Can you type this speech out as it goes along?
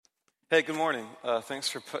Hey, good morning. Thanks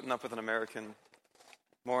for putting up with an American.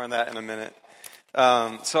 More on that in a minute.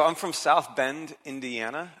 So I'm from South Bend,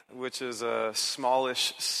 Indiana, which is a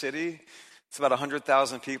smallish city. It's about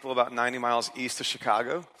 100,000 people, about 90 miles east of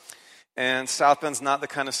Chicago. And South Bend's not the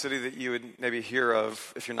kind of city that you would maybe hear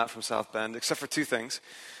of if you're not from South Bend, except for two things.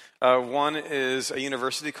 One is a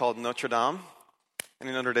university called Notre Dame.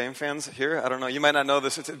 Any Notre Dame fans here? I don't know. You might not know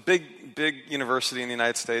this. It's a big, big university in the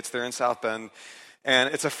United States. They're in South Bend.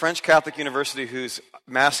 And it's a French Catholic university whose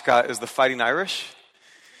mascot is the Fighting Irish.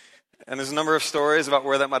 And there's a number of stories about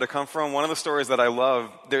where that might have come from. One of the stories that I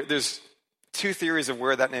love, there's two theories of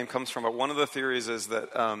where that name comes from, but one of the theories is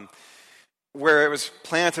that where it was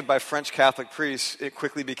planted by French Catholic priests, it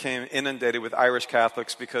quickly became inundated with Irish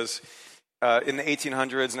Catholics because in the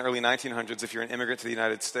 1800s and early 1900s, if you're an immigrant to the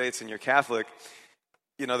United States and you're Catholic,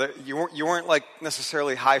 you know, you weren't like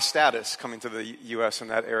necessarily high status coming to the U.S. in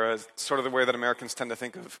that era, sort of the way that Americans tend to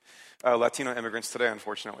think of Latino immigrants today,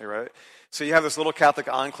 unfortunately, right? So you have this little Catholic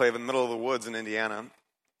enclave in the middle of the woods in Indiana.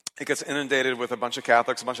 It gets inundated with a bunch of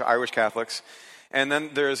Catholics, a bunch of Irish Catholics. And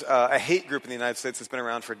then there's a hate group in the United States that's been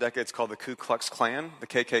around for decades called the Ku Klux Klan, the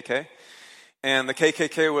KKK. And the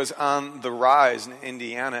KKK was on the rise in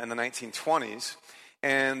Indiana in the 1920s.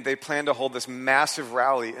 And they planned to hold this massive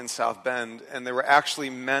rally in South Bend, and there were actually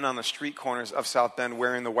men on the street corners of South Bend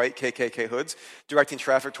wearing the white KKK hoods, directing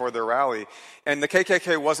traffic toward their rally. And the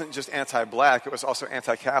KKK wasn't just anti-black, it was also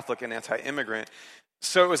anti-Catholic and anti-immigrant.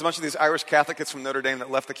 So it was a bunch of these Irish Catholic kids from Notre Dame that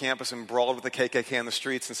left the campus and brawled with the KKK in the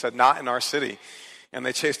streets and said, "Not in our city." And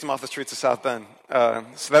they chased them off the streets of South Bend.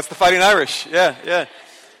 So that's the Fighting Irish, yeah.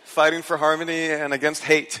 Fighting for harmony and against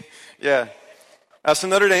hate, yeah. So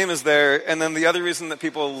Notre Dame is there, and then the other reason that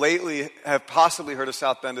people lately have possibly heard of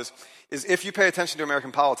South Bend is if you pay attention to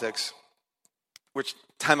American politics, which,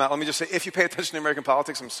 time out, let me just say, if you pay attention to American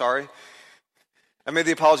politics, I'm sorry. I made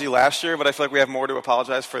the apology last year, but I feel like we have more to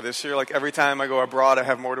apologize for this year. Like every time I go abroad, I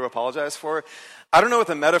have more to apologize for. I don't know what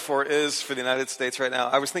the metaphor is for the United States right now.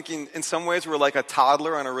 I was thinking in some ways we're like a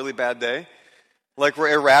toddler on a really bad day. Like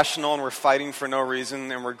we're irrational and we're fighting for no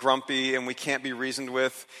reason and we're grumpy and we can't be reasoned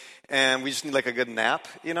with and we just need like a good nap,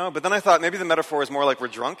 you know? But then I thought maybe the metaphor is more like we're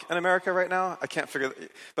drunk in America right now. I can't figure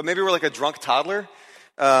but maybe we're like a drunk toddler.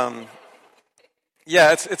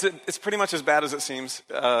 Yeah, it's pretty much as bad as it seems,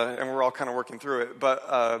 and we're all kind of working through it. But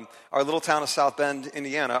our little town of South Bend,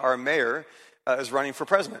 Indiana, our mayor is running for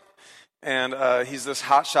president. And he's this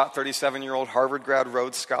hotshot 37-year-old Harvard grad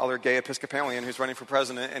Rhodes Scholar, gay Episcopalian who's running for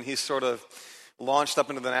president, and he's sort of launched up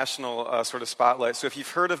into the national sort of spotlight. So if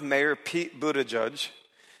you've heard of Mayor Pete Buttigieg,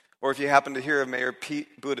 or if you happen to hear of Mayor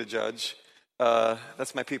Pete Buttigieg,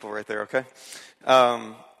 that's my people right there, okay?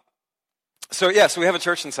 So we have a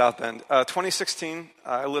church in South Bend. 2016,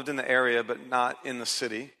 I lived in the area, but not in the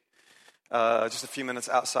city, just a few minutes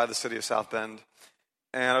outside the city of South Bend.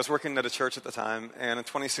 And I was working at a church at the time, and in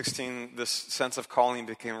 2016, this sense of calling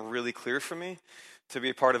became really clear for me to be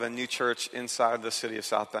a part of a new church inside the city of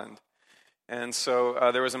South Bend. And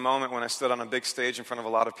so there was a moment when I stood on a big stage in front of a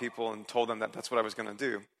lot of people and told them that that's what I was going to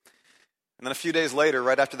do. And then a few days later,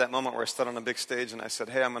 right after that moment where I stood on a big stage and I said,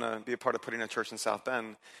 "Hey, I'm going to be a part of putting a church in South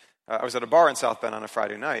Bend," I was at a bar in South Bend on a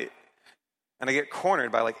Friday night, and I get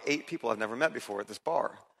cornered by like 8 people I've never met before at this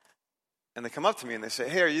bar. And they come up to me and they say,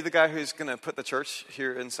 "Hey, are you the guy who's going to put the church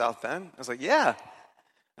here in South Bend?" I was like, "Yeah."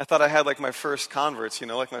 I thought I had like my first converts,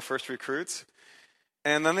 like my first recruits.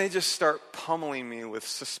 And then they just start pummeling me with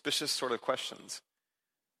suspicious sort of questions.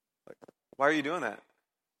 Like, "Why are you doing that?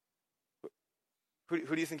 Who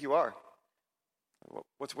do you think you are?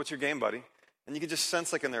 What's your game, buddy?" And you could just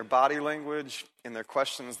sense like in their body language, in their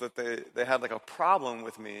questions that they had like a problem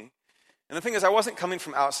with me. And the thing is, I wasn't coming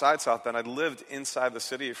from outside South Bend. I'd lived inside the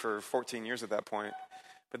city for 14 years at that point.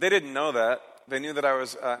 But they didn't know that. They knew that I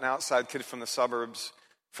was an outside kid from the suburbs,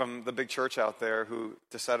 from the big church out there who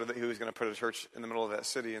decided that he was going to put a church in the middle of that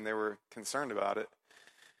city, and they were concerned about it.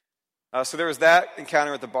 So there was that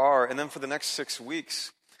encounter at the bar, and then for the next 6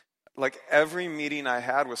 weeks, like every meeting I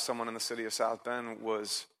had with someone in the city of South Bend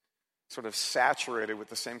was sort of saturated with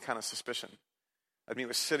the same kind of suspicion. I'd meet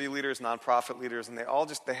with city leaders, nonprofit leaders, and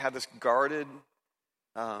they had this guarded,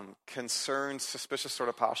 concerned, suspicious sort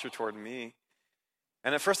of posture toward me.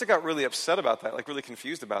 And at first I got really upset about that, like really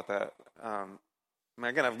confused about that.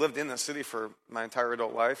 Again, I've lived in the city for my entire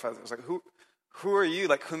adult life. I was like, who are you?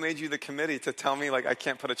 Like, who made you the committee to tell me, like, I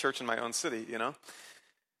can't put a church in my own city, And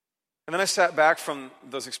then I sat back from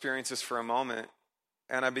those experiences for a moment,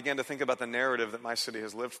 and I began to think about the narrative that my city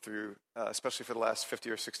has lived through, especially for the last 50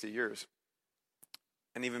 or 60 years.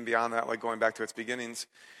 And even beyond that, like going back to its beginnings.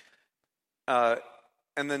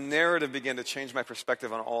 And the narrative began to change my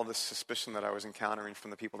perspective on all this suspicion that I was encountering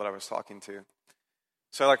from the people that I was talking to.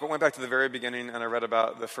 So I went back to the very beginning, and I read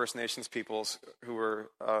about the First Nations peoples who were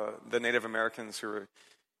the Native Americans who were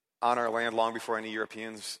on our land long before any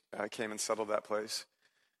Europeans came and settled that place.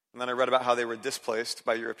 And then I read about how they were displaced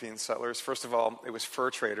by European settlers. First of all, it was fur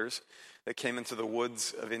traders that came into the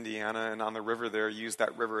woods of Indiana and on the river there, used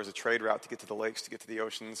that river as a trade route to get to the lakes, to get to the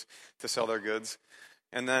oceans, to sell their goods.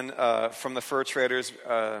 And then from the fur traders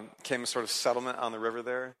came a sort of settlement on the river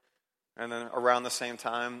there. And then around the same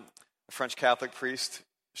time, a French Catholic priest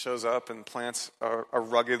shows up and plants a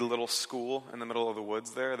rugged little school in the middle of the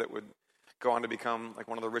woods there that would go on to become like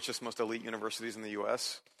one of the richest, most elite universities in the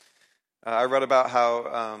U.S. I read about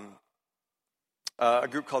how a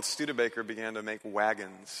group called Studebaker began to make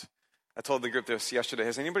wagons. I told the group this yesterday.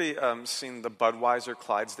 Has anybody seen the Budweiser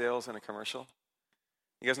Clydesdales in a commercial?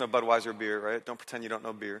 You guys know Budweiser beer, right? Don't pretend you don't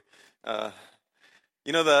know beer.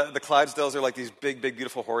 You know the Clydesdales are like these big, big,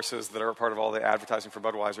 beautiful horses that are a part of all the advertising for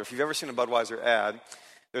Budweiser. If you've ever seen a Budweiser ad,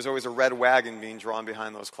 there's always a red wagon being drawn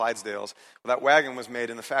behind those Clydesdales. Well, that wagon was made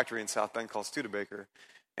in the factory in South Bend called Studebaker.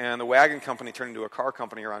 And the wagon company turned into a car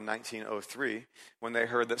company around 1903 when they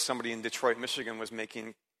heard that somebody in Detroit, Michigan was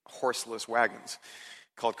making horseless wagons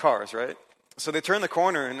called cars, right? So they turned the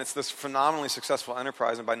corner, and it's this phenomenally successful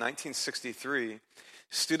enterprise. And by 1963,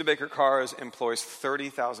 Studebaker Cars employs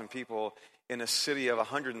 30,000 people in a city of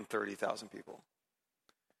 130,000 people.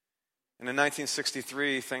 And in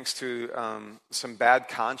 1963, thanks to some bad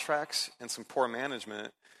contracts and some poor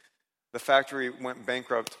management, the factory went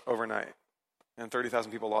bankrupt overnight. And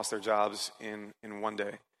 30,000 people lost their jobs in one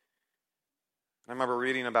day. I remember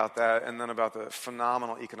reading about that and then about the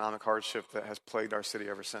phenomenal economic hardship that has plagued our city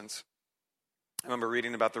ever since. I remember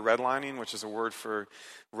reading about the redlining, which is a word for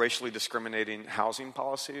racially discriminating housing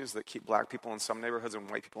policies that keep black people in some neighborhoods and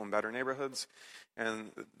white people in better neighborhoods.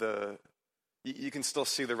 And you can still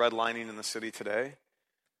see the redlining in the city today.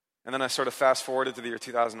 And then I sort of fast forwarded to the year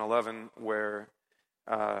 2011 where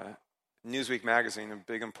Newsweek magazine, a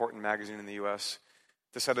big important magazine in the U.S.,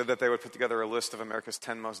 decided that they would put together a list of America's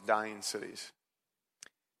 10 most dying cities.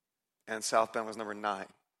 And South Bend was number 9. And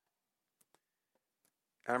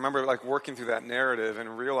I remember working through that narrative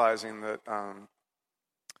and realizing that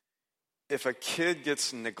if a kid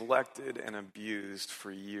gets neglected and abused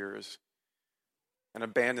for years and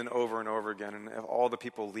abandoned over and over again, and if all the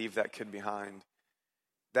people leave that kid behind,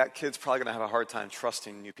 that kid's probably going to have a hard time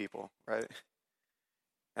trusting new people, right?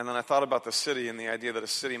 And then I thought about the city and the idea that a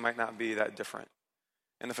city might not be that different.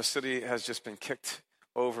 And if a city has just been kicked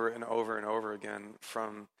over and over and over again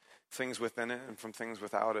from things within it and from things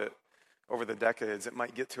without it over the decades, it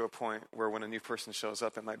might get to a point where when a new person shows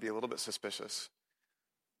up, it might be a little bit suspicious.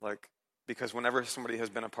 Because whenever somebody has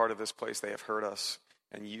been a part of this place, they have hurt us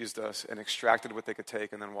and used us and extracted what they could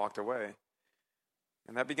take and then walked away.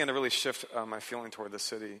 And that began to really shift my feeling toward the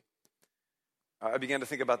city. I began to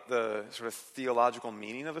think about the sort of theological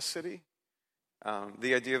meaning of a city.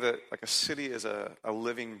 The idea that a city is a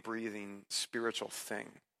living, breathing, spiritual thing,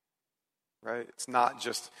 right? It's not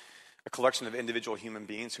just a collection of individual human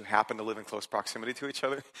beings who happen to live in close proximity to each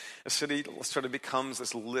other. A city sort of becomes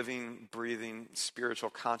this living, breathing, spiritual,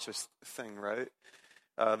 conscious thing, right?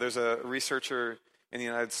 There's a researcher in the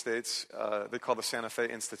United States they call the Santa Fe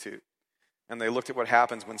Institute, and they looked at what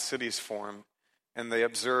happens when cities form. And they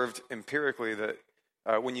observed empirically that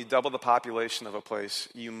when you double the population of a place,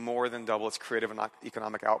 you more than double its creative and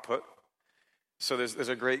economic output. So there's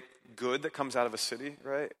a great good that comes out of a city,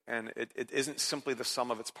 right? And it isn't simply the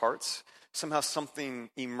sum of its parts. Somehow something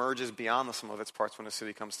emerges beyond the sum of its parts when a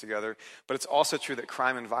city comes together. But it's also true that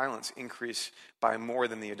crime and violence increase by more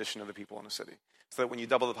than the addition of the people in a city. So that when you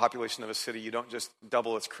double the population of a city, you don't just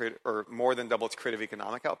double its more than double its creative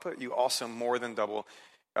economic output. You also more than double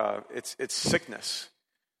it's sickness.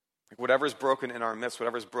 Whatever's broken in our midst,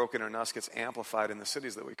 whatever's broken in us gets amplified in the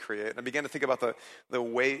cities that we create. And I began to think about the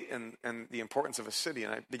weight and the importance of a city.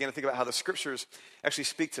 And I began to think about how the scriptures actually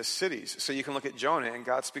speak to cities. So you can look at Jonah, and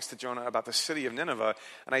God speaks to Jonah about the city of Nineveh.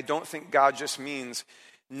 And I don't think God just means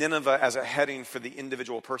Nineveh as a heading for the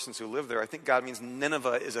individual persons who live there. I think God means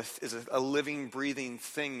Nineveh is a living, breathing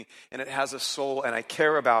thing, and it has a soul, and I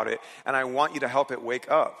care about it, and I want you to help it wake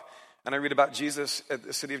up. And I read about Jesus at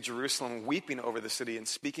the city of Jerusalem weeping over the city and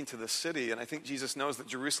speaking to the city. And I think Jesus knows that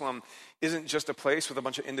Jerusalem isn't just a place with a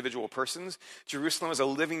bunch of individual persons. Jerusalem is a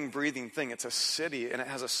living, breathing thing. It's a city, and it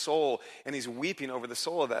has a soul, and he's weeping over the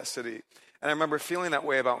soul of that city. And I remember feeling that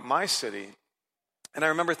way about my city. And I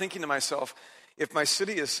remember thinking to myself, if my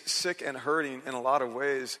city is sick and hurting in a lot of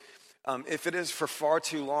ways, if it is for far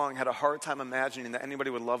too long, had a hard time imagining that anybody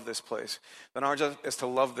would love this place, then our job is to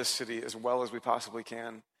love this city as well as we possibly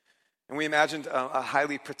can. And we imagined a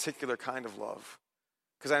highly particular kind of love.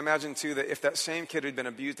 Because I imagine, too, that if that same kid had been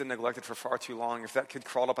abused and neglected for far too long, if that kid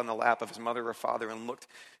crawled up on the lap of his mother or father and looked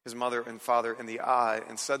his mother and father in the eye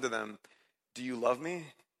and said to them, "Do you love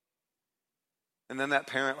me?" And then that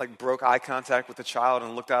parent broke eye contact with the child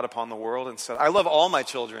and looked out upon the world and said, "I love all my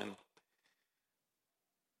children."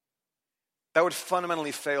 That would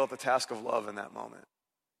fundamentally fail at the task of love in that moment.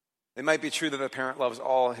 It might be true that the parent loves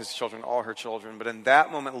all his children, all her children, but in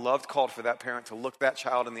that moment, love called for that parent to look that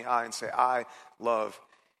child in the eye and say, "I love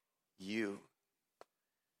you."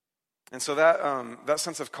 And so that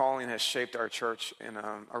sense of calling has shaped our church in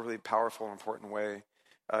a really powerful and important way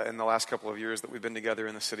in the last couple of years that we've been together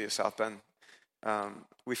in the city of South Bend.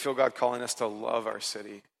 We feel God calling us to love our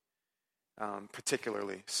city,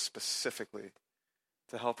 particularly, specifically,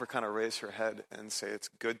 to help her kind of raise her head and say it's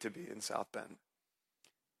good to be in South Bend.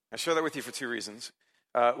 I share that with you for two reasons.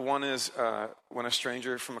 One is when a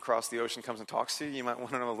stranger from across the ocean comes and talks to you, you might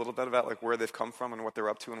want to know a little bit about where they've come from and what they're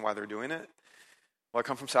up to and why they're doing it. Well, I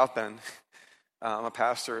come from South Bend. I'm a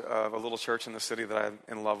pastor of a little church in the city that I'm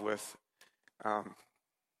in love with.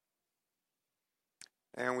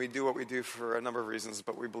 And we do what we do for a number of reasons,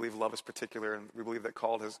 but we believe love is particular, and we believe that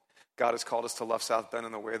God has called us to love South Bend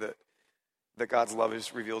in the way that God's love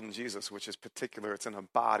is revealed in Jesus, which is particular. It's in a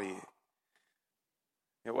body.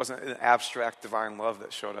 It wasn't an abstract divine love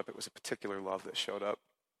that showed up. It was a particular love that showed up,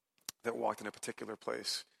 that walked in a particular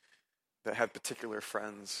place, that had particular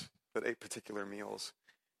friends, that ate particular meals.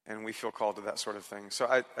 And we feel called to that sort of thing. So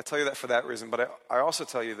I tell you that for that reason, but I also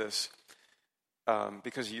tell you this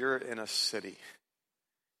because you're in a city.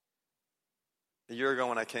 A year ago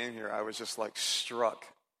when I came here, I was just struck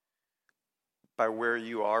by where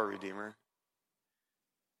you are, Redeemer.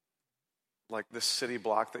 This city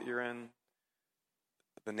block that you're in,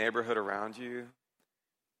 the neighborhood around you,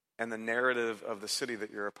 and the narrative of the city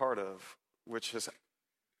that you're a part of, which has,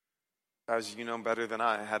 as you know better than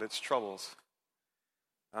I, had its troubles.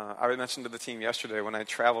 I mentioned to the team yesterday, when I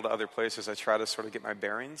travel to other places, I try to sort of get my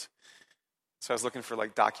bearings. So I was looking for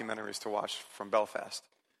documentaries to watch from Belfast.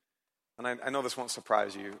 And I know this won't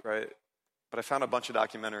surprise you, right? But I found a bunch of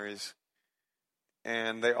documentaries,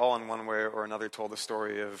 and they all in one way or another told the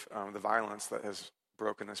story of the violence that has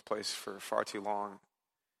broken this place for far too long.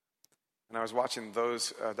 And I was watching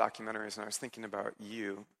those documentaries, and I was thinking about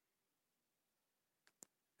you.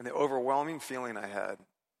 And the overwhelming feeling I had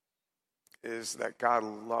is that God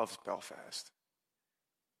loves Belfast.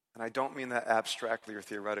 And I don't mean that abstractly or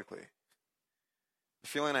theoretically. The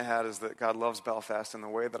feeling I had is that God loves Belfast, and the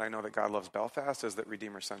way that I know that God loves Belfast is that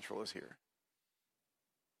Redeemer Central is here.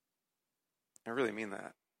 I really mean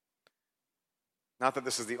that. Not that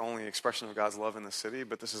this is the only expression of God's love in the city,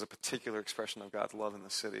 but this is a particular expression of God's love in the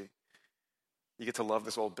city. You get to love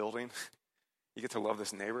this old building. You get to love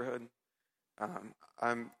this neighborhood.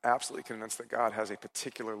 I'm absolutely convinced that God has a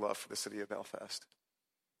particular love for the city of Belfast.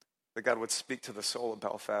 That God would speak to the soul of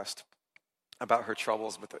Belfast about her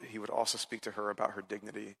troubles, but that he would also speak to her about her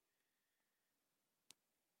dignity.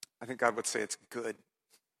 I think God would say it's good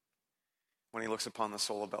when he looks upon the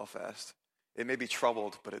soul of Belfast. It may be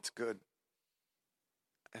troubled, but it's good.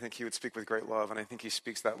 I think he would speak with great love, and I think he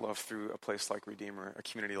speaks that love through a place like Redeemer, a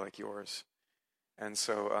community like yours. And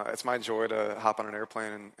so it's my joy to hop on an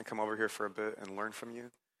airplane and come over here for a bit and learn from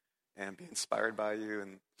you and be inspired by you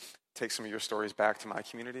and take some of your stories back to my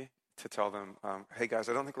community to tell them, hey guys,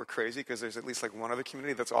 I don't think we're crazy, because there's at least one other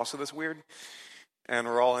community that's also this weird, and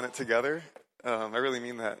we're all in it together. I really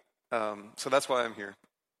mean that. So that's why I'm here.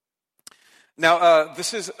 Now,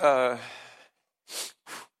 this is the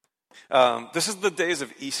days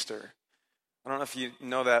of Easter. I don't know if you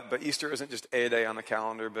know that, but Easter isn't just a day on the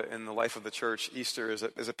calendar, but in the life of the church, Easter is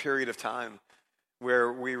a period of time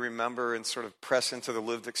where we remember and sort of press into the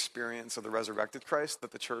lived experience of the resurrected Christ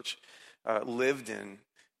that the church lived in,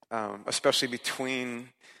 especially between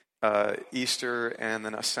Easter and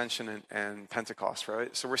then Ascension and Pentecost,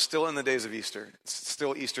 right? So we're still in the days of Easter. It's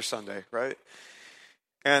still Easter Sunday, right?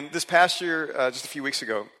 And this past year, just a few weeks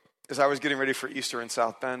ago, as I was getting ready for Easter in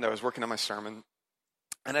South Bend, I was working on my sermon,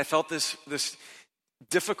 and I felt this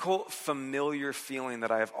difficult, familiar feeling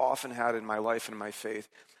that I have often had in my life and my faith,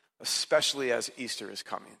 especially as Easter is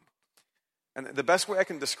coming. And the best way I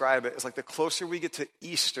can describe it is the closer we get to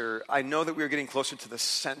Easter, I know that we're getting closer to the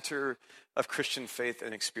center of Christian faith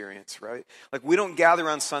and experience, right? We don't gather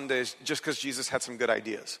on Sundays just because Jesus had some good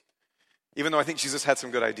ideas. Even though I think Jesus had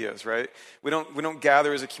some good ideas, right? We don't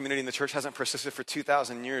gather as a community, and the church hasn't persisted for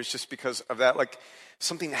 2,000 years just because of that.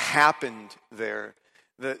 Something happened there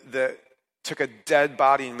that took a dead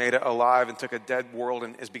body and made it alive, and took a dead world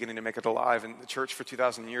and is beginning to make it alive. And the church for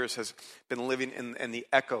 2,000 years has been living in the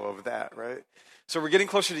echo of that, right? So we're getting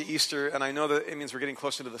closer to Easter, and I know that it means we're getting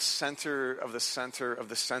closer to the center of the center of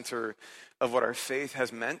the center of what our faith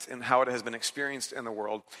has meant and how it has been experienced in the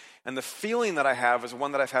world. And the feeling that I have is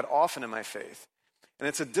one that I've had often in my faith. And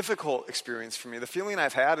it's a difficult experience for me. The feeling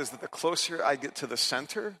I've had is that the closer I get to the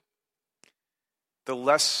center, the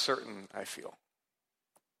less certain I feel.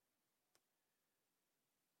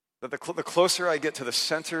 That the closer I get to the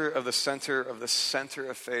center of the center of the center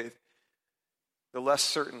of faith, the less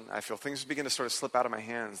certain I feel. Things begin to sort of slip out of my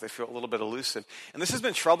hands. They feel a little bit elusive. And this has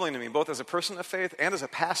been troubling to me, both as a person of faith and as a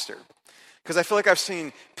pastor. Because I feel like I've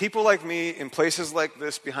seen people like me in places like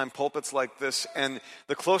this, behind pulpits like this, and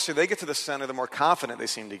the closer they get to the center, the more confident they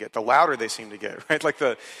seem to get, the louder they seem to get, right? Like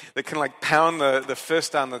they can like pound the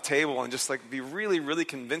fist on the table and just like be really, really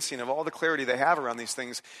convincing of all the clarity they have around these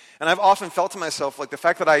things. And I've often felt to myself, like the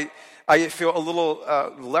fact that I feel a little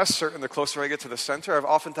less certain the closer I get to the center, I've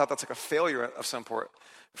often thought that's like a failure of some sort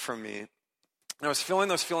from me. And I was feeling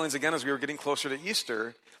those feelings again as we were getting closer to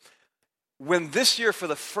Easter, when this year, for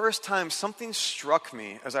the first time, something struck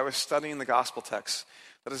me as I was studying the gospel text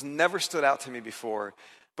that has never stood out to me before.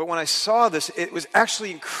 But when I saw this, it was actually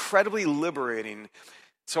incredibly liberating.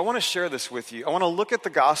 So I want to share this with you. I want to look at the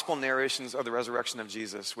gospel narrations of the resurrection of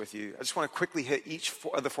Jesus with you. I just want to quickly hit each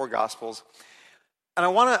of the four gospels. And I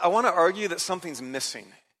want to argue that something's missing.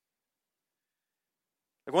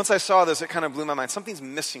 Like once I saw this, it kind of blew my mind. Something's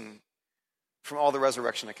missing from all the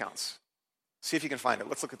resurrection accounts. See if you can find it.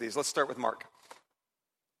 Let's look at these. Let's start with Mark.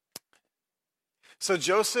 So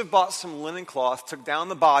Joseph bought some linen cloth, took down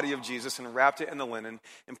the body of Jesus and wrapped it in the linen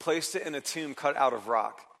and placed it in a tomb cut out of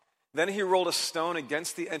rock. Then he rolled a stone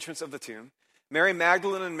against the entrance of the tomb. Mary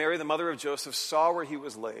Magdalene and Mary, the mother of Joseph, saw where he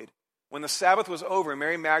was laid. When the Sabbath was over,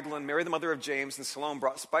 Mary Magdalene, Mary, the mother of James, and Salome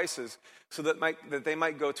brought spices so that they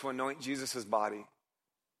might go to anoint Jesus' body.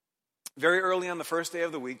 Very early on the first day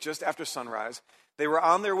of the week, just after sunrise, they were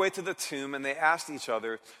on their way to the tomb, and they asked each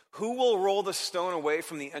other, "Who will roll the stone away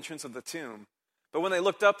from the entrance of the tomb?" But when they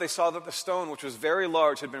looked up, they saw that the stone, which was very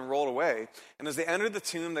large, had been rolled away. And as they entered the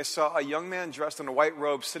tomb, they saw a young man dressed in a white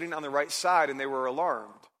robe sitting on the right side, and they were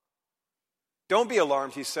alarmed. "Don't be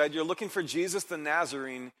alarmed," he said. "You're looking for Jesus the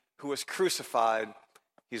Nazarene who was crucified.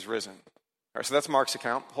 He's risen." All right, so that's Mark's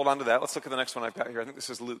account. Hold on to that. Let's look at the next one I've got here. I think this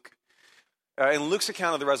is Luke. In Luke's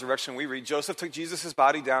account of the resurrection, we read, Joseph took Jesus'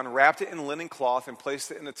 body down, wrapped it in linen cloth, and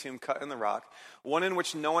placed it in the tomb cut in the rock, one in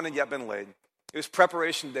which no one had yet been laid. It was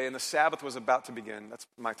preparation day, and the Sabbath was about to begin. That's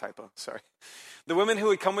my typo, sorry. The women who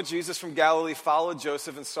had come with Jesus from Galilee followed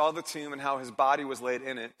Joseph and saw the tomb and how his body was laid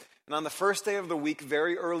in it. And on the first day of the week,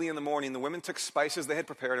 very early in the morning, the women took spices they had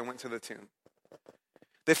prepared and went to the tomb.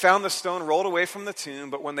 They found the stone rolled away from the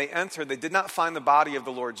tomb, but when they entered, they did not find the body of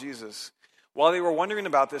the Lord Jesus. While they were wondering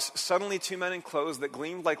about this, suddenly two men in clothes that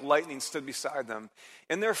gleamed like lightning stood beside them.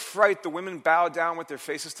 In their fright, the women bowed down with their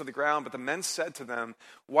faces to the ground, but the men said to them,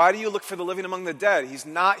 "Why do you look for the living among the dead? He's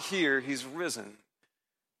not here, he's risen."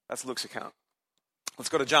 That's Luke's account. Let's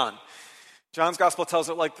go to John. John's gospel tells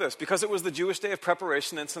it like this. Because it was the Jewish day of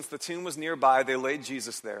preparation, and since the tomb was nearby, they laid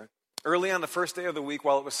Jesus there. Early on the first day of the week,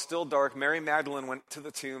 while it was still dark, Mary Magdalene went to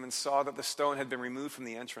the tomb and saw that the stone had been removed from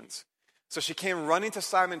the entrance. So she came running to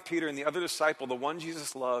Simon Peter and the other disciple, the one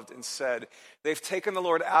Jesus loved, and said, "They've taken the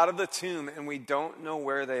Lord out of the tomb, and we don't know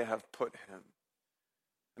where they have put him."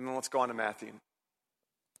 And then let's go on to Matthew.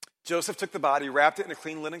 Joseph took the body, wrapped it in a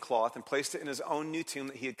clean linen cloth, and placed it in his own new tomb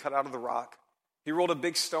that he had cut out of the rock. He rolled a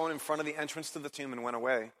big stone in front of the entrance to the tomb and went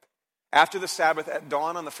away. After the Sabbath, at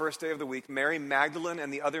dawn on the first day of the week, Mary Magdalene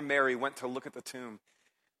and the other Mary went to look at the tomb.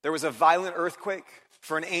 There was a violent earthquake,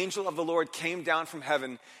 for an angel of the Lord came down from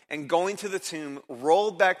heaven and going to the tomb,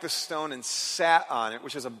 rolled back the stone and sat on it,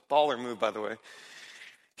 which is a baller move, by the way.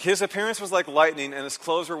 His appearance was like lightning and his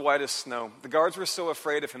clothes were white as snow. The guards were so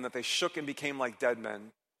afraid of him that they shook and became like dead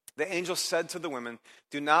men. The angel said to the women,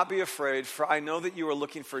 "Do not be afraid, for I know that you are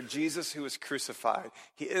looking for Jesus who was crucified.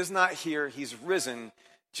 He is not here, he's risen,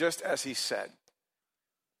 just as he said."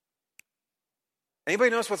 Anybody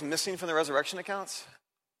notice what's missing from the resurrection accounts?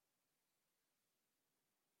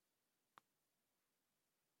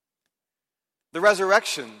 The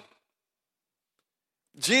resurrection.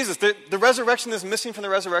 Jesus, the resurrection is missing from the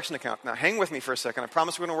resurrection account. Now, hang with me for a second. I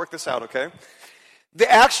promise we're going to work this out, okay? The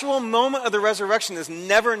actual moment of the resurrection is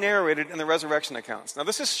never narrated in the resurrection accounts. Now,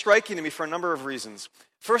 this is striking to me for a number of reasons.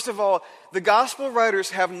 First of all, the gospel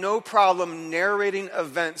writers have no problem narrating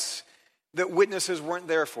events that witnesses weren't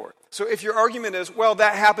there for. So if your argument is, well,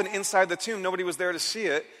 that happened inside the tomb, nobody was there to see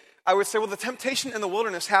it, I would say, well, the temptation in the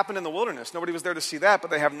wilderness happened in the wilderness. Nobody was there to see that,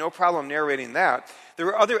 but they have no problem narrating that. There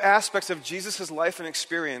were other aspects of Jesus' life and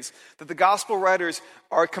experience that the gospel writers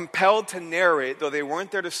are compelled to narrate, though they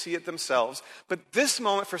weren't there to see it themselves. But this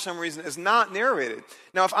moment, for some reason, is not narrated.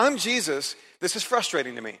 Now, if I'm Jesus, this is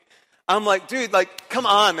frustrating to me. I'm like, dude, like, come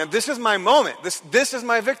on, man. This is my moment. This is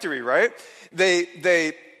my victory, right?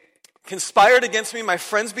 They conspired against me. My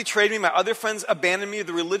friends betrayed me. My other friends abandoned me.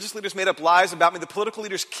 The religious leaders made up lies about me. The political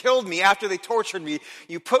leaders killed me after they tortured me.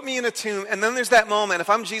 You put me in a tomb, and then there's that moment. If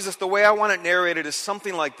I'm Jesus, the way I want it narrated is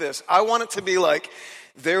something like this. I want it to be like,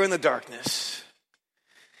 they're in the darkness,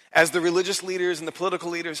 as the religious leaders and the political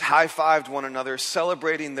leaders high-fived one another,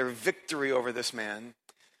 celebrating their victory over this man.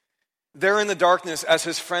 They're in the darkness as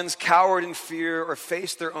his friends cowered in fear or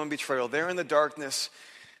faced their own betrayal. They're in the darkness.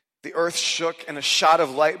 The earth shook and a shot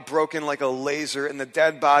of light broke in like a laser, and the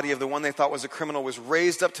dead body of the one they thought was a criminal was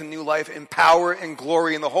raised up to new life in power and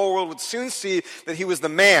glory, and the whole world would soon see that he was the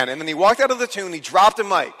man. And then he walked out of the tomb and he dropped a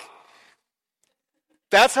mic.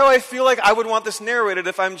 That's how I feel like I would want this narrated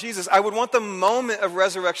if I'm Jesus. I would want the moment of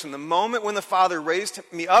resurrection, the moment when the Father raised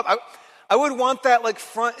me up. I would want that like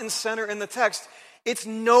front and center in the text. It's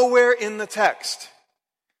nowhere in the text.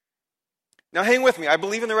 Now hang with me. I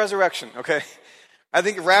believe in the resurrection, okay? I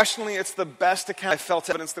think rationally it's the best account. I felt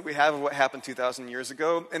evidence that we have of what happened 2,000 years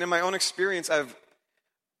ago. And in my own experience, I've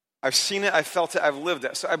seen it, I've felt it, I've lived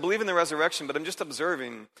it. So I believe in the resurrection, but I'm just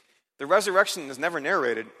observing the resurrection is never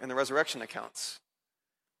narrated in the resurrection accounts.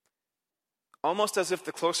 Almost as if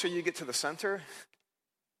the closer you get to the center,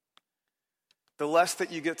 the less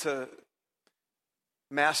that you get to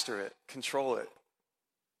master it, control it.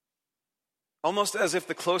 Almost as if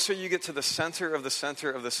the closer you get to the center of the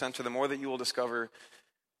center of the center, the more that you will discover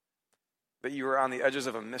that you are on the edges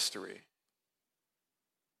of a mystery.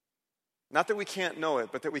 Not that we can't know it,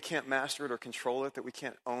 but that we can't master it or control it, that we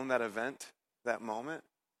can't own that event, that moment.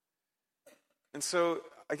 And so,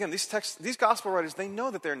 again, these gospel writers, they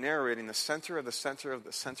know that they're narrating the center of the center of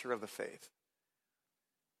the center of the faith.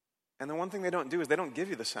 And the one thing they don't do is they don't give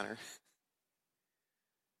you the center.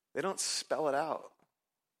 They don't spell it out.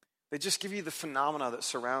 They just give you the phenomena that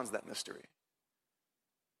surrounds that mystery.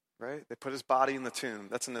 Right? They put his body in the tomb.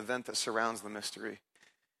 That's an event that surrounds the mystery.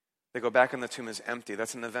 They go back and the tomb is empty.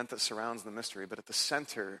 That's an event that surrounds the mystery. But at the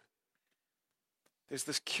center, there's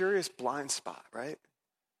this curious blind spot, right?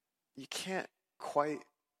 You can't quite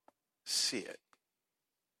see it.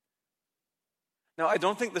 Now, I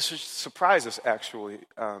don't think this should surprise us, actually.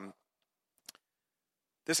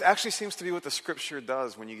 This actually seems to be what the scripture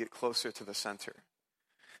does when you get closer to the center.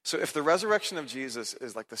 So if the resurrection of Jesus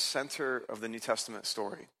is like the center of the New Testament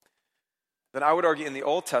story, then I would argue in the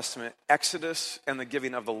Old Testament, Exodus and the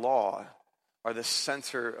giving of the law are the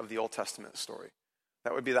center of the Old Testament story.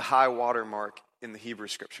 That would be the high water mark in the Hebrew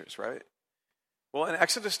scriptures, right? Well, in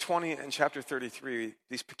Exodus 20 and chapter 33,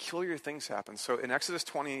 these peculiar things happen. So in Exodus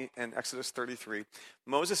 20 and Exodus 33,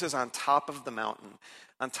 Moses is on top of the mountain.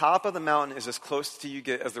 On top of the mountain is as close to you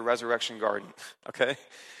get as the resurrection garden, okay?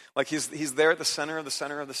 Like he's there at the center of the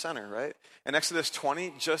center of the center, right? In Exodus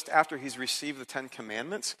 20, just after he's received the 10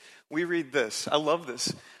 Commandments, we read this. I love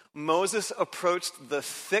this. Moses approached the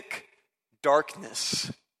thick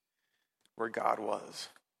darkness where God was.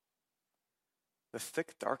 The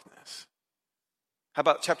thick darkness. How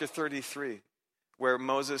about chapter 33, where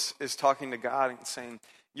Moses is talking to God and saying,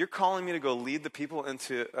 you're calling me to go lead the people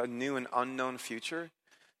into a new and unknown future?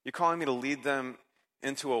 You're calling me to lead them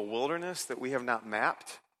into a wilderness that we have not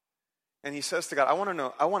mapped? And he says to God, I want to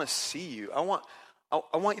know, I want to see you. I want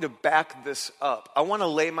you to back this up. I want to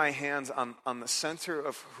lay my hands on the center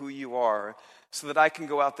of who you are so that I can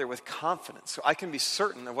go out there with confidence, so I can be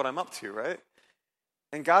certain of what I'm up to, right?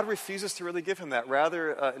 And God refuses to really give him that.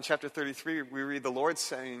 Rather, in chapter 33, we read the Lord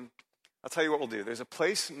saying, I'll tell you what we'll do. There's a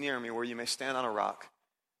place near me where you may stand on a rock.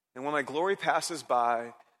 And when my glory passes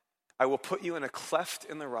by, I will put you in a cleft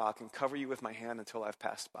in the rock and cover you with my hand until I've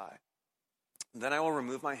passed by. Then I will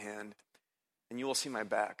remove my hand, and you will see my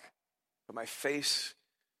back, but my face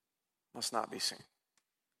must not be seen.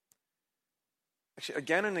 Actually,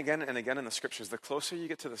 again and again and again in the scriptures, the closer you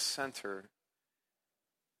get to the center,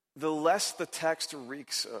 the less the text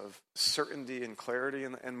reeks of certainty and clarity,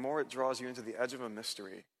 and more it draws you into the edge of a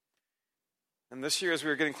mystery. And this year, as we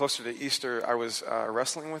were getting closer to Easter, I was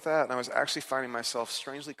wrestling with that, and I was actually finding myself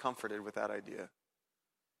strangely comforted with that idea.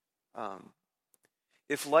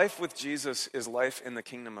 If life with Jesus is life in the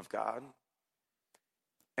kingdom of God,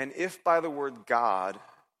 and if by the word God,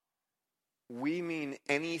 we mean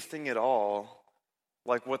anything at all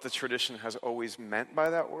like what the tradition has always meant by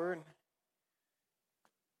that word,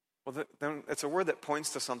 well, then it's a word that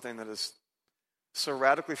points to something that is so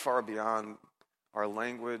radically far beyond our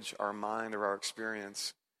language, our mind, or our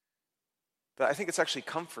experience, that I think it's actually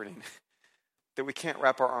comforting that we can't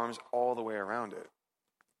wrap our arms all the way around it.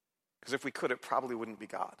 Because if we could, it probably wouldn't be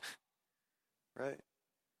God, right?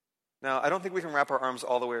 Now, I don't think we can wrap our arms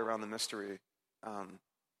all the way around the mystery. And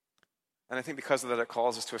I think because of that, it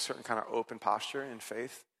calls us to a certain kind of open posture in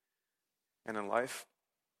faith and in life.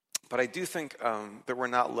 But I do think that we're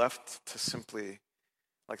not left to simply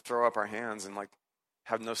throw up our hands and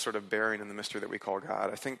have no sort of bearing in the mystery that we call God.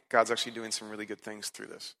 I think God's actually doing some really good things through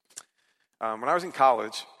this. When I was in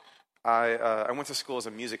college, I went to school as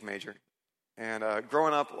a music major. And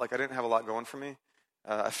growing up, I didn't have a lot going for me.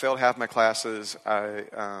 I failed half my classes. I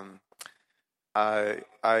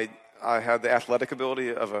had the athletic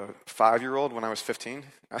ability of a 5-year-old when I was 15.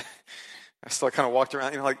 I still kind of walked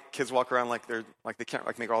around, kids walk around they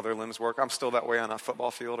can't make all their limbs work. I'm still that way on a football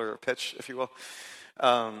field or a pitch, if you will. So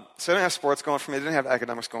I didn't have sports going for me. I didn't have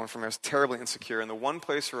academics going for me. I was terribly insecure. And the one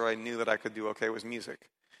place where I knew that I could do okay was music.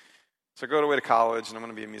 So I go away to college, and I'm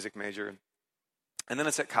going to be a music major. And then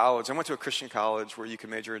it's at college. I went to a Christian college where you could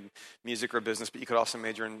major in music or business, but you could also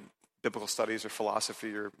major in biblical studies or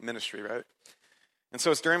philosophy or ministry, right? And so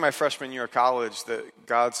it's during my freshman year of college that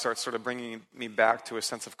God starts sort of bringing me back to a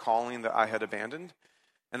sense of calling that I had abandoned.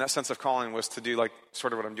 And that sense of calling was to do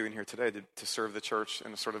sort of what I'm doing here today, to serve the church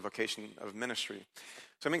in a sort of vocation of ministry.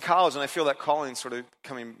 So I'm in college, and I feel that calling sort of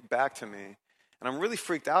coming back to me. And I'm really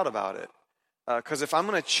freaked out about it. Because if I'm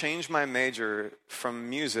going to change my major from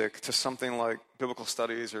music to something like biblical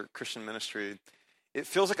studies or Christian ministry, it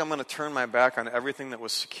feels like I'm going to turn my back on everything that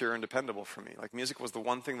was secure and dependable for me. Music was the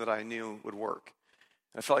one thing that I knew would work.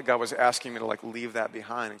 And I felt like God was asking me to leave that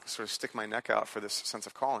behind and sort of stick my neck out for this sense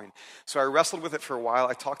of calling. So I wrestled with it for a while.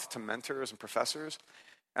 I talked to mentors and professors,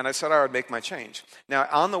 and I said I would make my change. Now,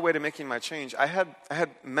 on the way to making my change, I had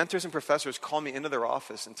mentors and professors call me into their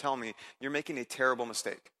office and tell me, "You're making a terrible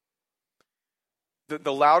mistake."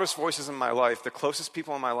 The loudest voices in my life, the closest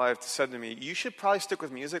people in my life said to me, "You should probably stick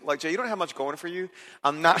with music. Jay, you don't have much going for you.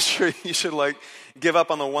 I'm not sure you should give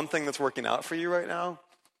up on the one thing that's working out for you right now."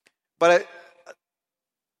 But I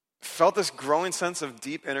felt this growing sense of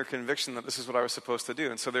deep inner conviction that this is what I was supposed to do.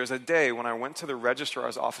 And so there's a day when I went to the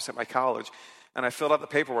registrar's office at my college, and I filled out the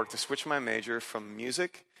paperwork to switch my major from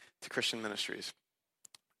music to Christian ministries.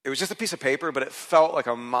 It was just a piece of paper, but it felt like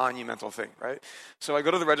a monumental thing, right? So I go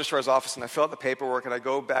to the registrar's office, and I fill out the paperwork, and I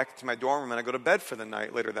go back to my dorm room, and I go to bed for the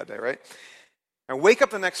night later that day, right? I wake up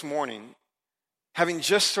the next morning having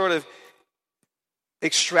just sort of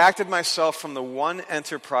extracted myself from the one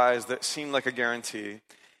enterprise that seemed like a guarantee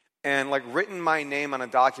and written my name on a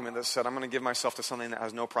document that said, I'm going to give myself to something that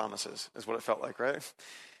has no promises, is what it felt like, right?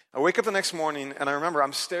 I wake up the next morning, and I remember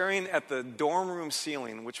I'm staring at the dorm room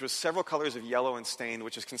ceiling, which was several colors of yellow and stained,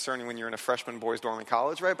 which is concerning when you're in a freshman boys' dorm in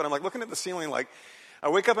college, right? But I'm looking at the ceiling, I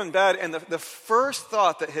wake up in bed, and the first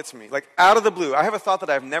thought that hits me, out of the blue, I have a thought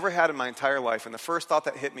that I've never had in my entire life, and the first thought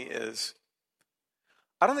that hit me is,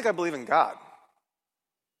 I don't think I believe in God.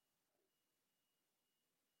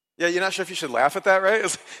 Yeah, you're not sure if you should laugh at that, right?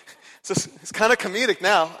 It's kind of comedic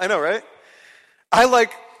now, I know, right? I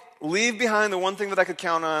leave behind the one thing that I could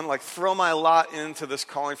count on, throw my lot into this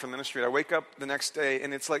calling for ministry. I wake up the next day,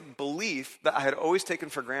 and it's belief that I had always taken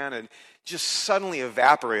for granted just suddenly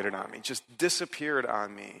evaporated on me, just disappeared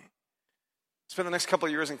on me. Spent the next couple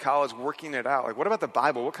of years in college working it out. What about the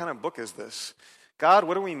Bible? What kind of book is this? God,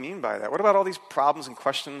 what do we mean by that? What about all these problems and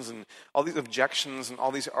questions and all these objections and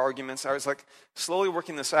all these arguments? I was slowly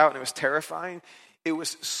working this out, and it was terrifying. It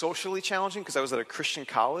was socially challenging because I was at a Christian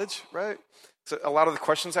college, right? So a lot of the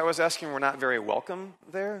questions I was asking were not very welcome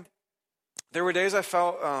there. There were days I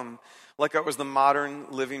felt like I was the modern,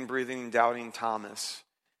 living, breathing, doubting Thomas.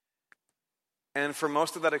 And for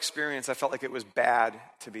most of that experience, I felt like it was bad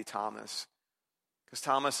to be Thomas. Because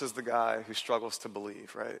Thomas is the guy who struggles to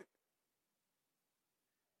believe, right?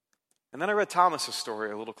 And then I read Thomas's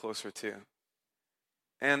story a little closer too.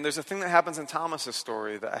 And there's a thing that happens in Thomas's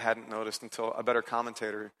story that I hadn't noticed until a better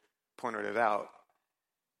commentator pointed it out.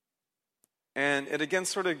 And it again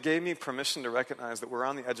sort of gave me permission to recognize that we're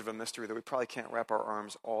on the edge of a mystery that we probably can't wrap our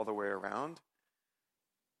arms all the way around.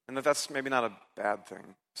 And that's maybe not a bad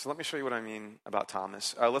thing. So let me show you what I mean about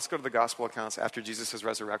Thomas. Let's go to the gospel accounts after Jesus'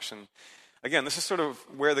 resurrection. Again, this is sort of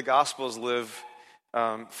where the gospels live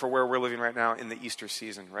for where we're living right now in the Easter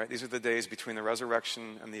season, right? These are the days between the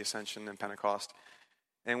resurrection and the ascension and Pentecost.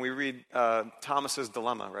 And we read Thomas's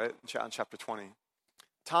dilemma, right? John chapter 20.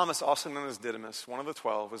 Thomas, also known as Didymus, one of the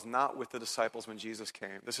 12, was not with the disciples when Jesus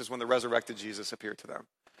came. This is when the resurrected Jesus appeared to them.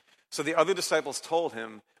 So the other disciples told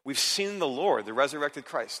him, "We've seen the Lord, the resurrected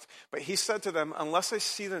Christ." But he said to them, "Unless I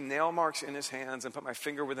see the nail marks in his hands and put my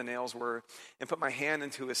finger where the nails were and put my hand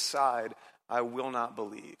into his side, I will not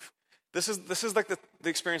believe." This is like the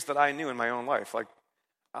experience that I knew in my own life. Like,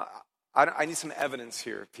 I need some evidence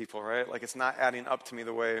here, people, right? Like, it's not adding up to me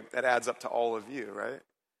the way it adds up to all of you, right?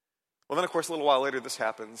 Well, then, of course, a little while later, this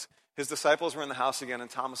happens. His disciples were in the house again, and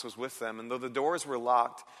Thomas was with them. And though the doors were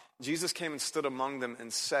locked, Jesus came and stood among them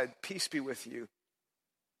and said, "Peace be with you."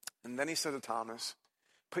 And then he said to Thomas,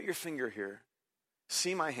 "Put your finger here.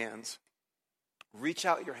 See my hands. Reach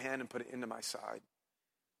out your hand and put it into my side.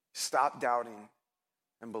 Stop doubting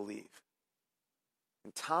and believe."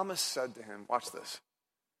 And Thomas said to him, watch this,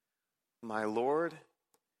 "My Lord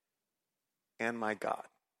and my God."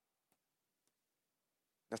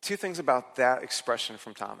 Now, two things about that expression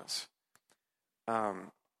from Thomas.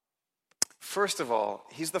 First of all,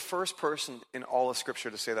 he's the first person in all of Scripture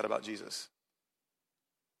to say that about Jesus.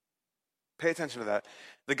 Pay attention to that.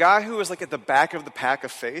 The guy who was like at the back of the pack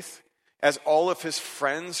of faith, as all of his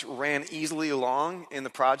friends ran easily along in the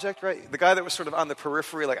project, right? The guy that was sort of on the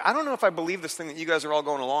periphery, like, I don't know if I believe this thing that you guys are all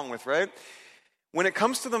going along with, right? When it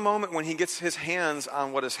comes to the moment when he gets his hands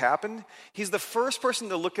on what has happened, he's the first person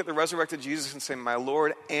to look at the resurrected Jesus and say, "My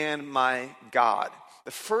Lord and my God."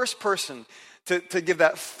 The first person to give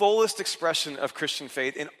that fullest expression of Christian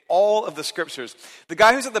faith in all of the Scriptures. The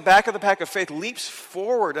guy who's at the back of the pack of faith leaps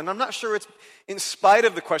forward, and I'm not sure it's in spite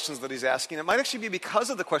of the questions that he's asking. It might actually be because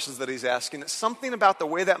of the questions that he's asking, that something about the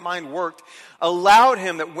way that mind worked allowed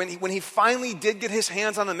him, that when he finally did get his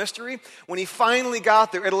hands on the mystery, when he finally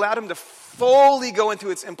got there, it allowed him to fully go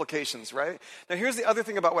into its implications, right? Now, here's the other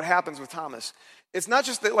thing about what happens with Thomas. It's not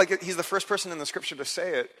just that like he's the first person in the Scripture to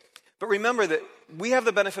say it, but remember that we have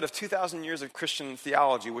the benefit of 2,000 years of Christian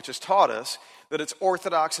theology, which has taught us that it's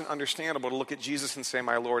orthodox and understandable to look at Jesus and say,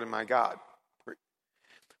 "My Lord and my God."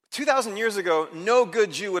 2,000 years ago, no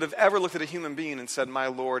good Jew would have ever looked at a human being and said, "My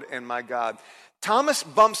Lord and my God." Thomas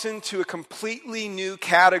bumps into a completely new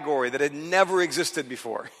category that had never existed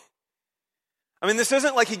before. I mean, this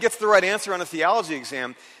isn't like he gets the right answer on a theology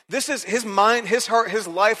exam. This is his mind, his heart, his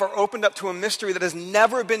life are opened up to a mystery that has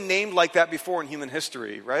never been named like that before in human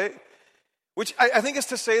history, right? Which I think is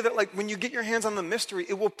to say that, like, when you get your hands on the mystery,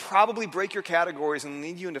 it will probably break your categories and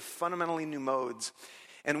lead you into fundamentally new modes.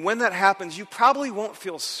 And when that happens, you probably won't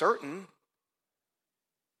feel certain.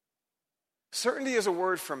 Certainty is a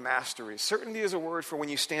word for mastery. Certainty is a word for when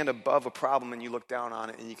you stand above a problem and you look down on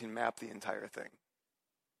it and you can map the entire thing.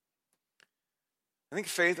 I think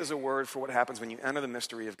faith is a word for what happens when you enter the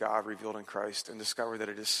mystery of God revealed in Christ and discover that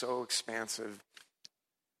it is so expansive,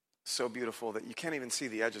 so beautiful that you can't even see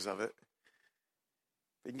the edges of it.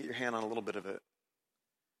 You can get your hand on a little bit of it.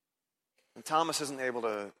 And Thomas isn't able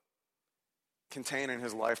to contain in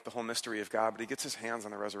his life the whole mystery of God, but he gets his hands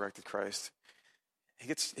on the resurrected Christ. He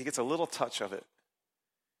gets a little touch of it.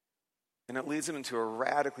 And it leads him into a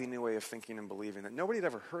radically new way of thinking and believing that nobody had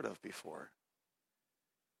ever heard of before.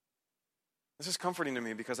 This is comforting to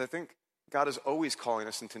me because I think God is always calling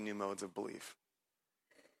us into new modes of belief.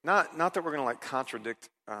 Not that we're going to like contradict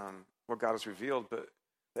what God has revealed, but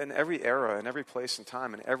in every era, in every place and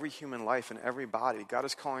time, in every human life, in every body, God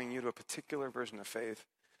is calling you to a particular version of faith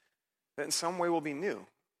that in some way will be new.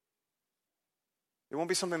 It won't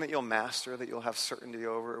be something that you'll master, that you'll have certainty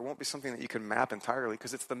over. It won't be something that you can map entirely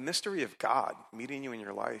because it's the mystery of God meeting you in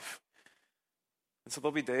your life. And so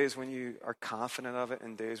there'll be days when you are confident of it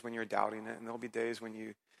and days when you're doubting it. And there'll be days when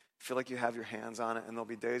you feel like you have your hands on it. And there'll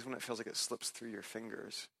be days when it feels like it slips through your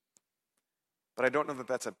fingers. But I don't know that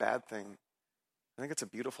that's a bad thing. I think it's a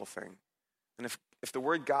beautiful thing. And if the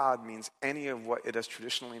word God means any of what it has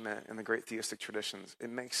traditionally meant in the great theistic traditions,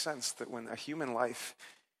 it makes sense that when a human life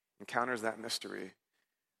encounters that mystery,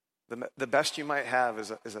 the best you might have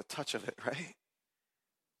is a touch of it, right?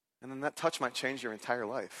 And then that touch might change your entire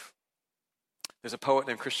life. There's a poet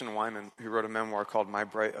named Christian Wiman who wrote a memoir called My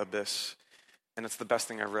Bright Abyss, and it's the best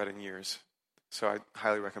thing I've read in years, so I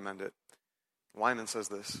highly recommend it. Wiman says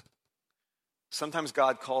this: "Sometimes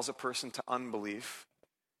God calls a person to unbelief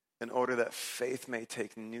in order that faith may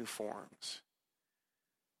take new forms."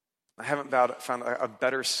 I haven't found a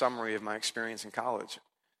better summary of my experience in college.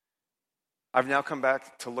 I've now come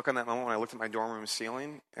back to look on that moment when I looked at my dorm room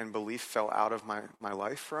ceiling and belief fell out of my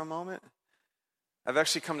life for a moment. I've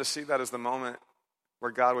actually come to see that as the moment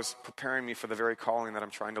where God was preparing me for the very calling that I'm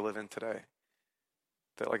trying to live in today.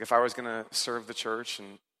 That like if I was going to serve the church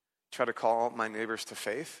and try to call my neighbors to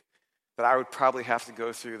faith, that I would probably have to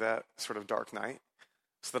go through that sort of dark night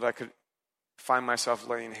so that I could find myself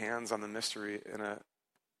laying hands on the mystery in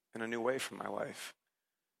a new way for my life.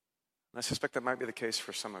 And I suspect that might be the case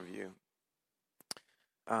for some of you.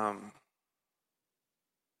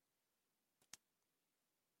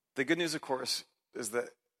 The good news, of course, is that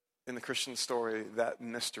in the Christian story, that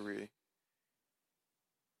mystery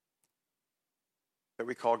that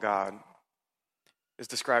we call God is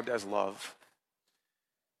described as love.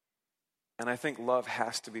 And I think love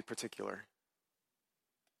has to be particular.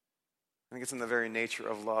 I think it's in the very nature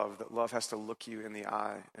of love that love has to look you in the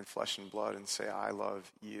eye in flesh and blood and say, I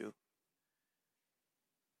love you.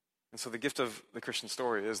 And so the gift of the Christian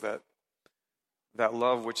story is that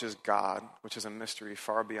love, which is God, which is a mystery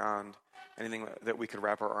far beyond anything that we could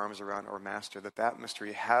wrap our arms around or master, that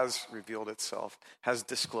mystery has revealed itself, has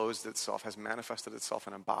disclosed itself, has manifested itself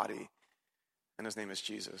in a body, and his name is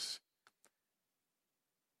Jesus.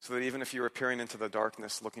 So that even if you're peering into the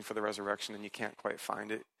darkness looking for the resurrection and you can't quite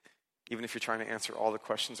find it, even if you're trying to answer all the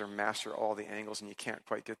questions or master all the angles and you can't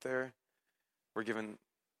quite get there, we're given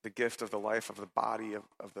the gift of the life of the body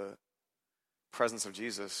of the presence of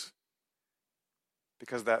Jesus,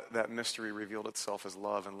 because that mystery revealed itself as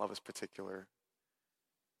love, and love is particular.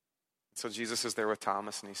 So Jesus is there with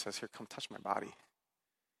Thomas, and he says, here, come touch my body.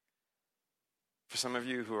 For some of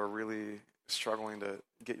you who are really struggling to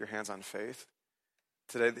get your hands on faith,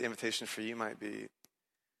 today the invitation for you might be,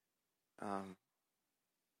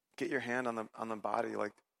 get your hand on the body,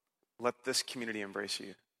 like let this community embrace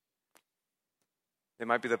you. It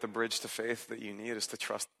might be that the bridge to faith that you need is to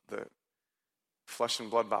trust the flesh and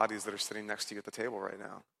blood bodies that are sitting next to you at the table right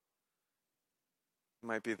now. It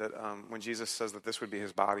might be that when Jesus says that this would be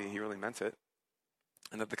his body, he really meant it,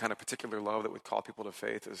 and that the kind of particular love that would call people to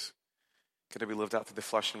faith is going to be lived out through the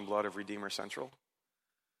flesh and blood of Redeemer Central,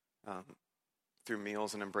 through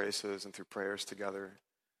meals and embraces and through prayers together,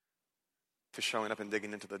 to showing up and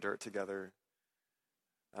digging into the dirt together.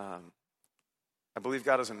 I believe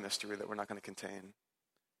God is a mystery that we're not going to contain.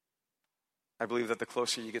 I believe that the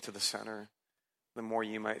closer you get to the center, the more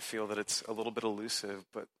you might feel that it's a little bit elusive,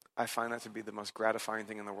 but I find that to be the most gratifying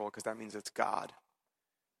thing in the world, because that means it's God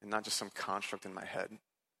and not just some construct in my head.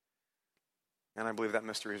 And I believe that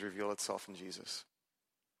mystery has revealed itself in Jesus.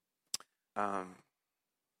 The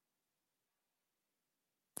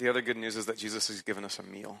other good news is that Jesus has given us a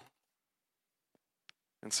meal.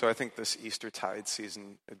 And so I think this Eastertide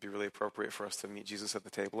season, it'd be really appropriate for us to meet Jesus at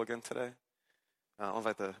the table again today. I'll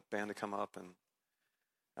invite the band to come up, and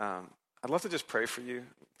I'd love to just pray for you,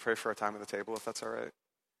 pray for our time at the table, if that's all right.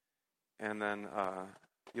 And then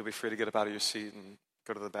you'll be free to get up out of your seat and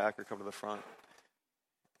go to the back or come to the front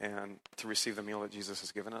and to receive the meal that Jesus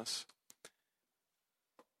has given us.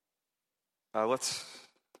 Let's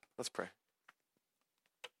pray.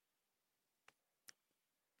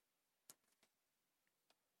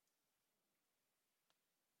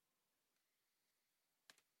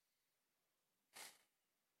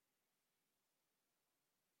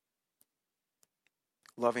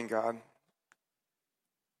 Loving God,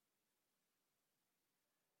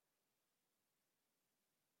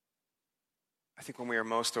 I think when we are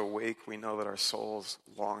most awake, we know that our souls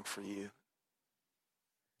long for you.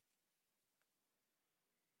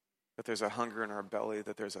 That there's a hunger in our belly,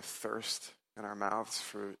 that there's a thirst in our mouths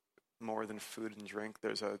for more than food and drink.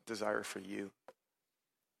 There's a desire for you.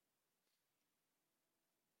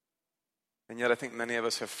 And yet I think many of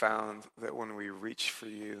us have found that when we reach for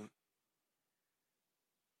you,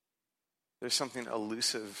 there's something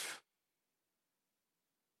elusive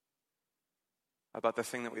about the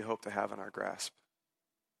thing that we hope to have in our grasp.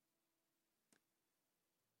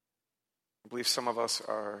 I believe some of us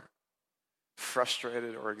are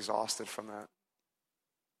frustrated or exhausted from that.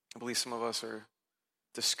 I believe some of us are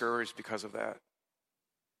discouraged because of that.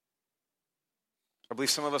 I believe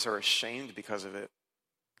some of us are ashamed because of it,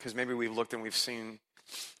 because maybe we've looked and we've seen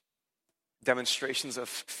demonstrations of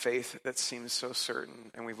faith that seem so certain,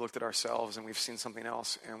 and we've looked at ourselves and we've seen something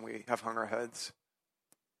else, and we have hung our heads.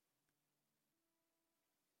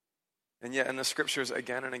 And yet in the scriptures,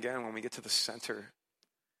 again and again, when we get to the center,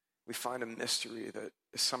 we find a mystery that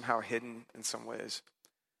is somehow hidden in some ways.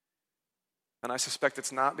 And I suspect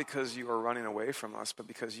it's not because you are running away from us, but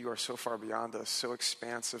because you are so far beyond us, so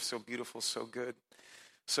expansive, so beautiful, so good,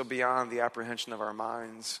 so beyond the apprehension of our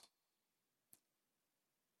minds,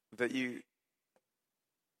 that you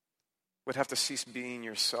would have to cease being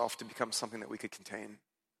yourself to become something that we could contain.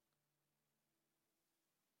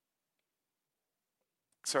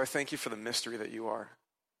 So I thank you for the mystery that you are.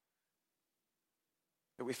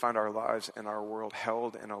 That we find our lives and our world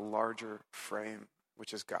held in a larger frame,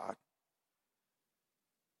 which is God.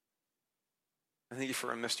 I thank you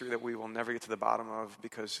for a mystery that we will never get to the bottom of,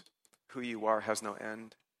 because who you are has no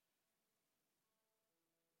end.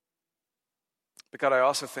 But God, I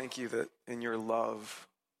also thank you that in your love,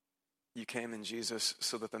 you came in Jesus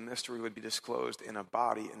so that the mystery would be disclosed in a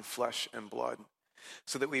body, in flesh and blood,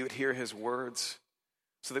 so that we would hear his words,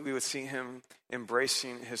 so that we would see him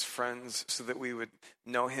embracing his friends, so that we would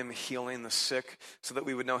know him healing the sick, so that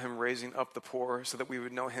we would know him raising up the poor, so that we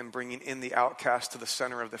would know him bringing in the outcast to the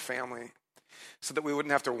center of the family, so that we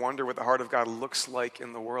wouldn't have to wonder what the heart of God looks like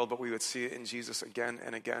in the world, but we would see it in Jesus again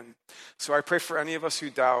and again. So I pray for any of us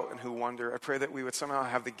who doubt and who wonder, I pray that we would somehow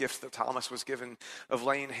have the gift that Thomas was given of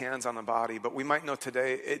laying hands on the body, but we might know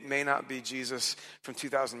today it may not be Jesus from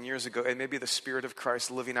 2,000 years ago. It may be the Spirit of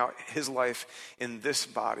Christ living out his life in this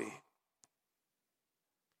body.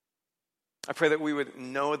 I pray that we would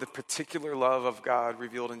know the particular love of God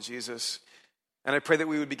revealed in Jesus, and I pray that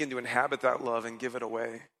we would begin to inhabit that love and give it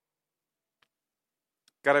away.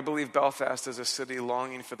 God, I believe Belfast is a city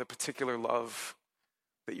longing for the particular love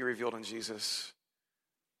that you revealed in Jesus.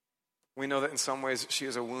 We know that in some ways she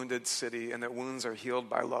is a wounded city and that wounds are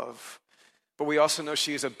healed by love. But we also know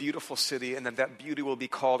she is a beautiful city and that that beauty will be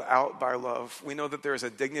called out by love. We know that there is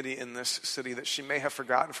a dignity in this city that she may have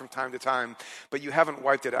forgotten from time to time, but you haven't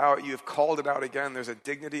wiped it out. You have called it out again. There's a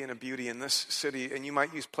dignity and a beauty in this city, and you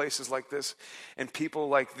might use places like this and people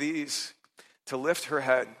like these to lift her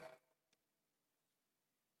head.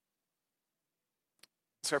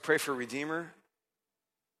 So I pray for Redeemer.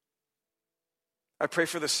 I pray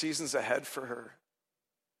for the seasons ahead for her.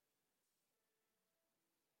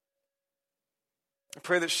 I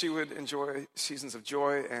pray that she would enjoy seasons of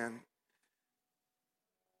joy and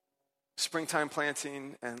springtime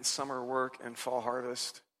planting and summer work and fall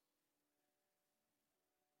harvest.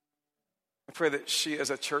 I pray that she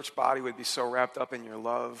as a church body would be so wrapped up in your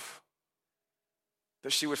love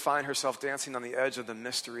that she would find herself dancing on the edge of the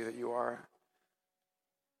mystery that you are.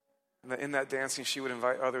 And that in that dancing, she would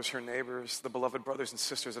invite others, her neighbors, the beloved brothers and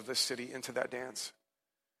sisters of this city, into that dance.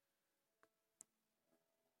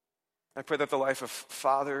 I pray that the life of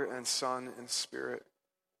Father and Son and Spirit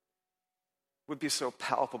would be so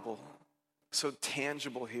palpable, so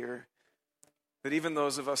tangible here, that even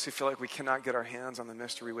those of us who feel like we cannot get our hands on the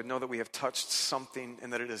mystery would know that we have touched something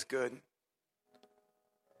and that it is good. And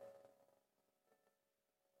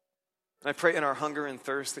I pray in our hunger and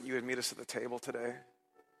thirst that you would meet us at the table today.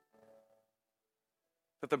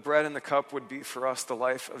 That the bread and the cup would be for us the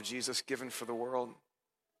life of Jesus given for the world.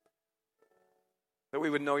 That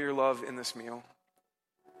we would know your love in this meal.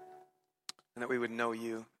 And that we would know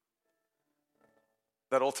you.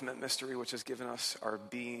 That ultimate mystery which has given us our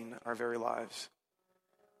being, our very lives.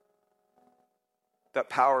 That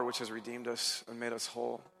power which has redeemed us and made us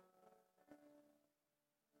whole.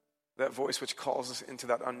 That voice which calls us into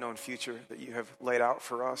that unknown future that you have laid out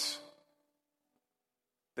for us.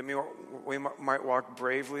 That we might walk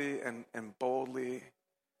bravely and boldly,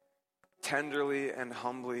 tenderly and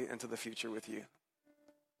humbly into the future with you.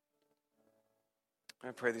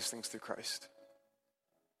 I pray these things through Christ.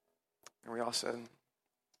 And we all said,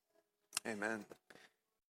 amen.